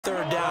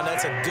Third down,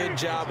 that's a good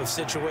job of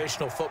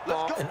situational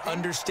football and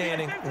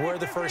understanding where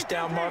the first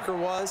down marker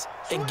was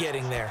and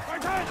getting there.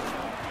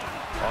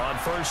 On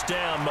first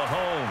down,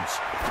 Mahomes.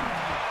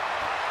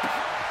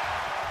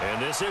 And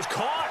this is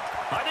caught.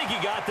 I think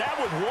he got that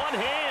with one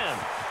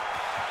hand.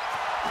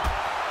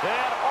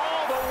 And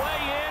all the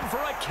way in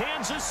for a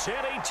Kansas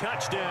City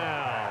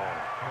touchdown.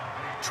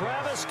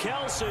 Travis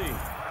Kelce,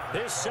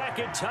 his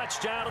second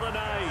touchdown of the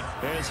night,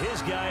 as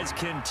his guys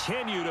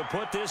continue to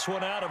put this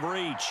one out of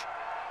reach.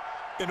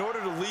 In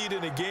order to lead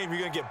in a game, you're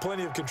going to get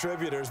plenty of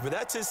contributors, but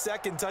that's his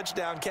second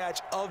touchdown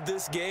catch of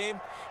this game.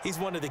 He's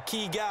one of the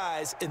key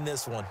guys in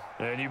this one.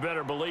 And you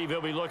better believe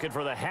he'll be looking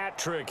for the hat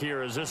trick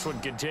here as this one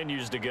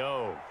continues to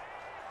go.